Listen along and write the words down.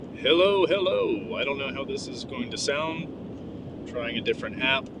Hello, hello. I don't know how this is going to sound. I'm trying a different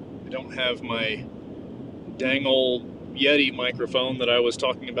app. I don't have my dang old Yeti microphone that I was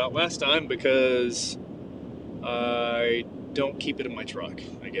talking about last time because I don't keep it in my truck,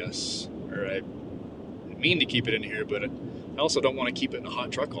 I guess. Or I mean to keep it in here, but I also don't want to keep it in a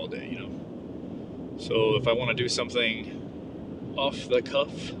hot truck all day, So if I want to do something off the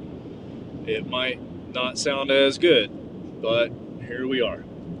cuff, it might not sound as good, but here we are.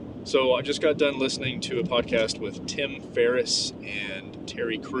 So I just got done listening to a podcast with Tim Ferriss and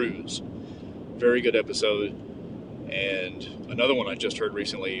Terry Crews. Very good episode. And another one I just heard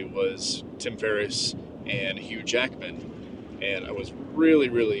recently was Tim Ferriss and Hugh Jackman. And I was really,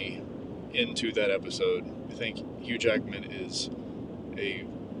 really into that episode. I think Hugh Jackman is an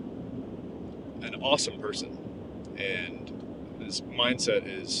awesome person. And his mindset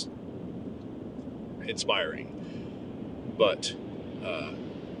is inspiring. But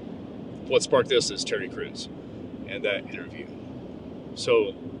what sparked this is Terry Crews and that interview.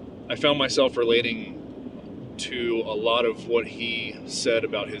 So I found myself relating to a lot of what he said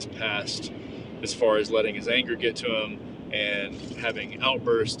about his past as far as letting his anger get to him and having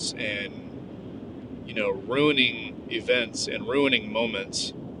outbursts and, ruining events and ruining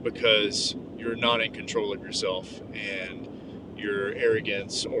moments because you're not in control of yourself, and your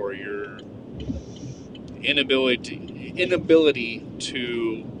arrogance or your inability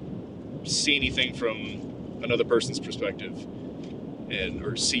to see anything from another person's perspective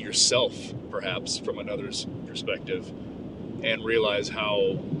or see yourself perhaps from another's perspective and realize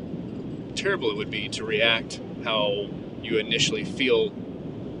how terrible it would be to react how you initially feel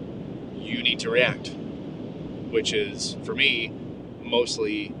you need to react, which is, for me,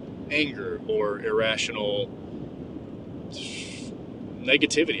 mostly anger or irrational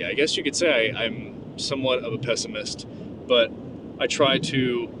negativity. I guess you could say I'm somewhat of a pessimist, but I try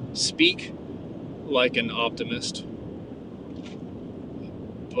to speak like an optimist,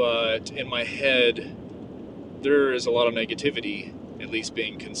 but in my head there is a lot of negativity at least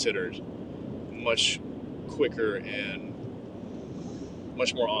being considered much quicker and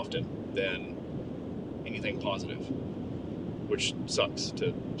much more often than anything positive, which sucks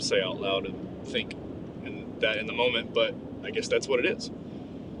to say out loud and think in the moment, but I guess that's what it is.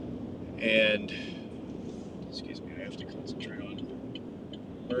 And excuse me, I have to concentrate on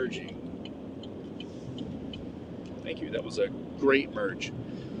merging. Thank you, that was a great merge.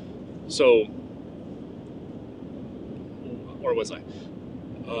 So, where was I?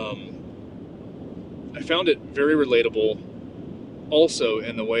 I found it very relatable also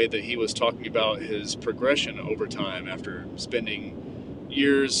in the way that he was talking about his progression over time after spending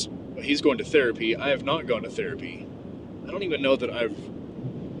years. He's going to therapy. I have not gone to therapy. I don't even know that I've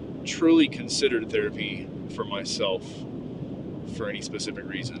truly considered therapy for myself for any specific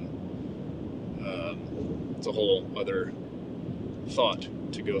reason. It's a whole other thought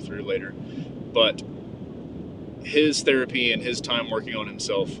to go through later. But his therapy and his time working on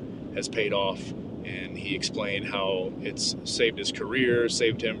himself has paid off, and he explained how it's saved his career,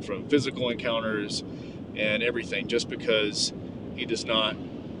 saved him from physical encounters and everything, just because he does not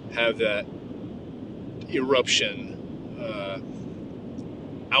have that eruption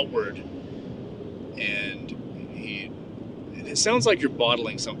outward, and it sounds like you're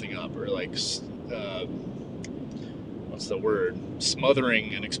bottling something up, or like what's the word,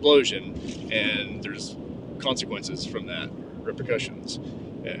 smothering an explosion, and there's consequences from that, repercussions,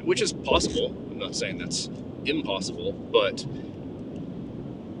 which is possible. I'm not saying that's impossible, but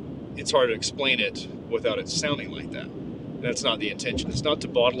it's hard to explain it without it sounding like that. That's not the intention. It's not to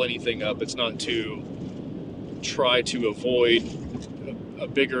bottle anything up. It's not to try to avoid a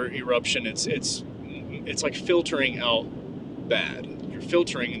bigger eruption. It's like filtering out bad. You're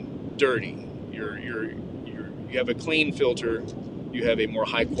filtering dirty. You have a clean filter. You have a more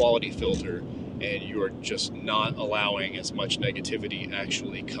high quality filter, and you are just not allowing as much negativity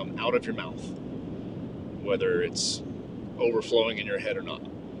actually come out of your mouth, whether it's overflowing in your head or not.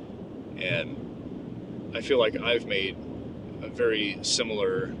 And I feel like I've made a very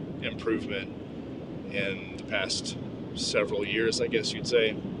similar improvement in the past several years, I guess you'd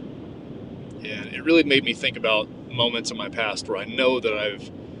say. And it really made me think about moments in my past where I know that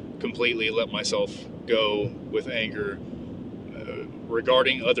I've completely let myself go with anger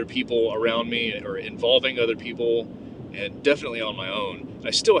regarding other people around me or involving other people, and definitely on my own.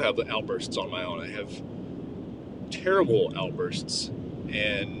 I still have the outbursts on my own. I have terrible outbursts,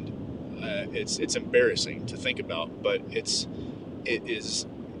 and it's embarrassing to think about, but it is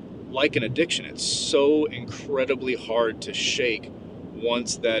like an addiction. It's so incredibly hard to shake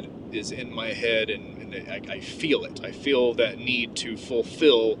once that is in my head and and I feel it. I feel that need to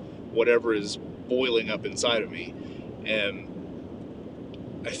fulfill whatever is boiling up inside of me. And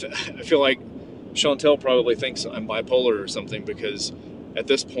I feel like Chantel probably thinks I'm bipolar or something, because at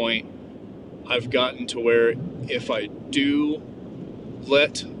this point I've gotten to where if I do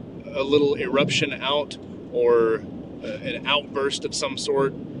let a little eruption out or an outburst of some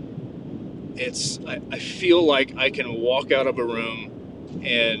sort, I feel like I can walk out of a room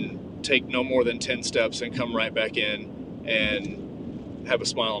and take no more than 10 steps and come right back in and have a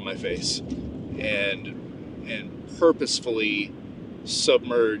smile on my face and purposefully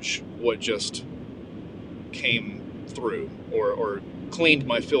submerge what just came through, or cleaned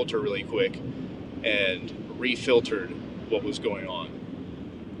my filter really quick and refiltered what was going on,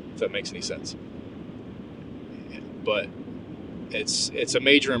 if that makes any sense. But it's a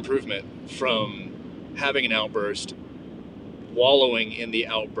major improvement from having an outburst, wallowing in the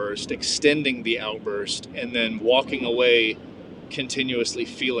outburst, extending the outburst, and then walking away continuously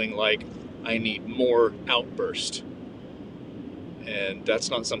feeling like I need more outburst. And that's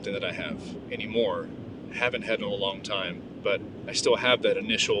not something that I have anymore. I haven't had in a long time, but I still have that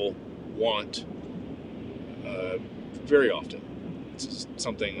initial want very often. It's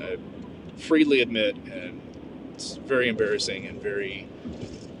something I freely admit, and it's very embarrassing and very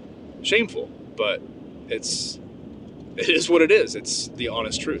shameful, but it is what it is. It's the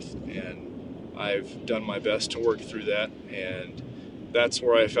honest truth, and I've done my best to work through that, and that's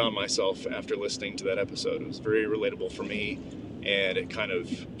where I found myself after listening to that episode. It was very relatable for me, and it kind of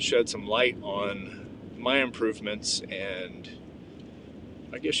shed some light on my improvements and,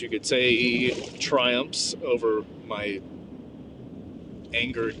 I guess you could say, triumphs over my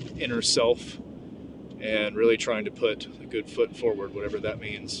angered inner self, and really trying to put a good foot forward, whatever that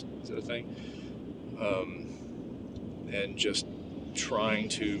means. Is that a thing? And just trying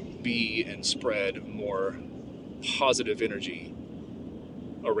to be and spread more positive energy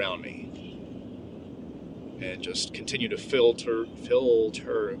around me, and just continue to filter.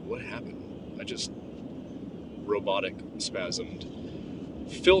 What happened? I just robotic spasmed.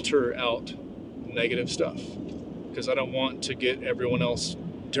 Filter out negative stuff, because I don't want to get everyone else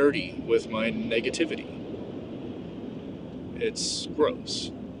dirty with my negativity. It's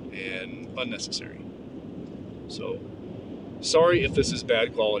gross and unnecessary. So, sorry if this is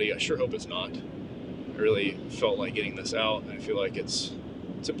bad quality. I sure hope it's not. I really felt like getting this out. I feel like it's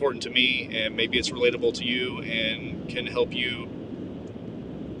important to me, and maybe it's relatable to you and can help you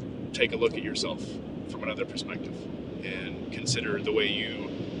take a look at yourself from another perspective and consider the way you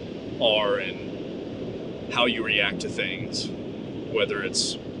are and how you react to things, whether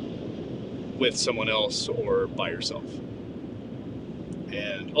it's with someone else or by yourself.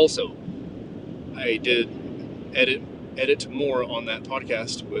 And also, I did edit more on that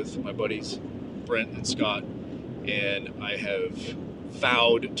podcast with my buddies Brent and Scott, and I have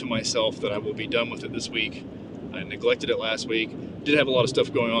vowed to myself that I will be done with it this week. I neglected it last week. Did have a lot of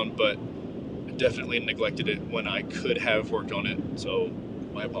stuff going on, but I definitely neglected it when I could have worked on it. So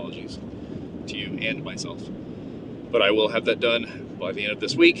my apologies to you and myself. But I will have that done by the end of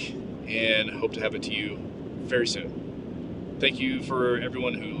this week, and hope to have it to you very soon. Thank you for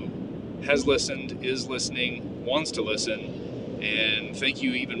everyone who has listened, is listening, wants to listen, and thank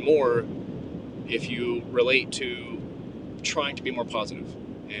you even more if you relate to trying to be more positive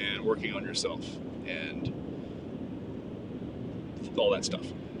and working on yourself and all that stuff.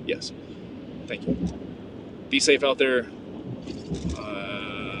 Yes. Thank you. Be safe out there.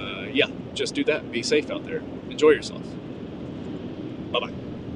 Yeah, just do that. Be safe out there. Enjoy yourself.